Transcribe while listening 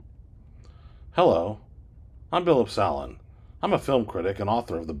Hello, I'm Billups Allen. I'm a film critic and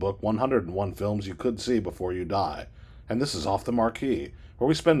author of the book 101 Films You Could See Before You Die, and this is Off the Marquee, where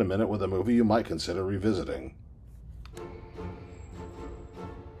we spend a minute with a movie you might consider revisiting.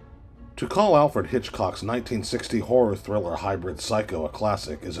 To call Alfred Hitchcock's 1960 horror thriller hybrid Psycho a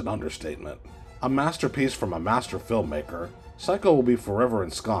classic is an understatement. A masterpiece from a master filmmaker, Psycho will be forever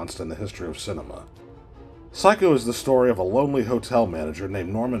ensconced in the history of cinema. Psycho is the story of a lonely hotel manager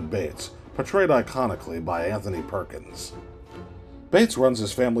named Norman Bates, portrayed iconically by Anthony Perkins. Bates runs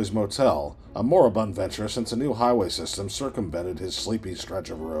his family's motel, a moribund venture since a new highway system circumvented his sleepy stretch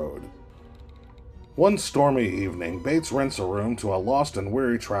of road. One stormy evening, Bates rents a room to a lost and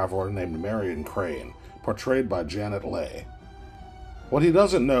weary traveler named Marion Crane, portrayed by Janet Leigh. What he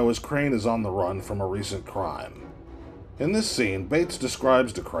doesn't know is Crane is on the run from a recent crime. In this scene, Bates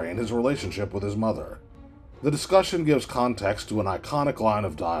describes to Crane his relationship with his mother. The discussion gives context to an iconic line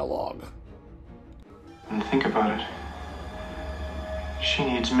of dialogue. And think about it. She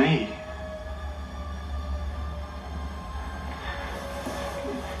needs me.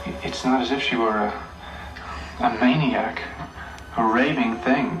 It's not as if she were a maniac, a raving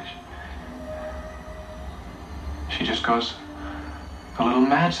thing. She just goes a little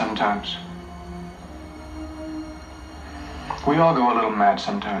mad sometimes. We all go a little mad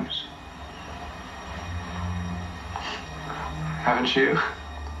sometimes. Haven't you?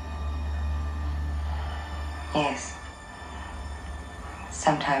 Yes.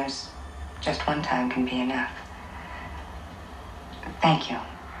 Sometimes just one time can be enough. Thank you.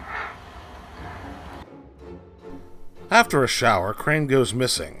 After a shower, Crane goes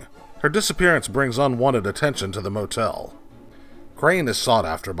missing. Her disappearance brings unwanted attention to the motel. Crane is sought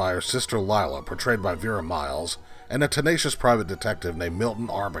after by her sister Lila, portrayed by Vera Miles, and a tenacious private detective named Milton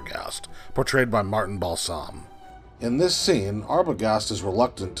Arbogast, portrayed by Martin Balsam. In this scene, Arbogast is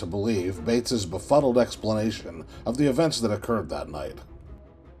reluctant to believe Bates's befuddled explanation of the events that occurred that night.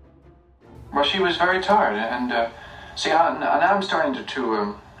 Well, she was very tired, and now I'm starting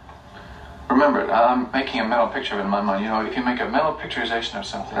to remember it. I'm making a mental picture of it in my mind. You know, if you make a mental picturization of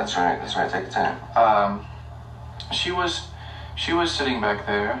something. That's right. Take your time. She was sitting back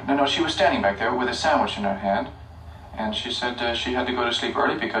there. No, she was standing back there with a sandwich in her hand, and she said she had to go to sleep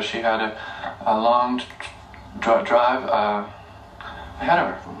early because she had a long drive ahead of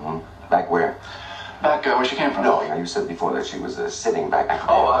her. Mm-hmm. Back where? Back where she came from. No, you said before that she was sitting back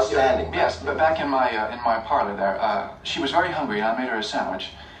there. Standing. Yes, but back in my parlor there. She was very hungry, and I made her a sandwich.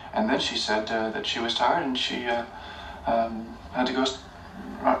 And then she said that she was tired, and she had to go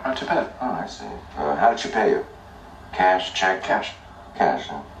right to bed. Oh, I see. How did she pay you? Cash, check? Cash. Cash,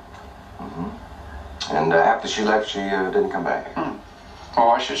 huh? Mm-hmm. And after she left, she didn't come back? Well,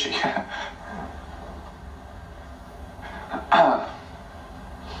 why should she?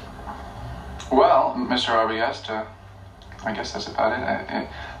 Well, Mr. Arbogast, I guess that's about it.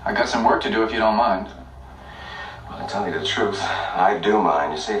 I got some work to do if you don't mind. Well, to tell you the truth, I do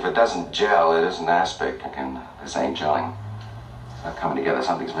mind. You see, if it doesn't gel, it is an aspect. This ain't gelling. It's not coming together.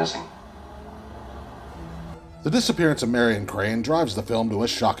 Something's missing. The disappearance of Marion Crane drives the film to a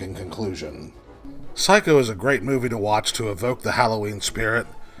shocking conclusion. Psycho is a great movie to watch to evoke the Halloween spirit,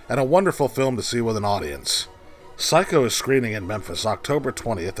 and a wonderful film to see with an audience. Psycho is screening in Memphis October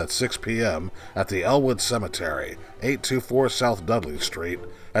 20th at 6 p.m. at the Elwood Cemetery, 824 South Dudley Street,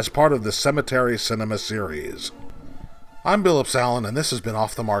 as part of the Cemetery Cinema series. I'm Billups Allen, and this has been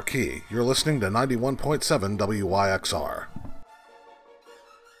Off the Marquee. You're listening to 91.7 WYXR.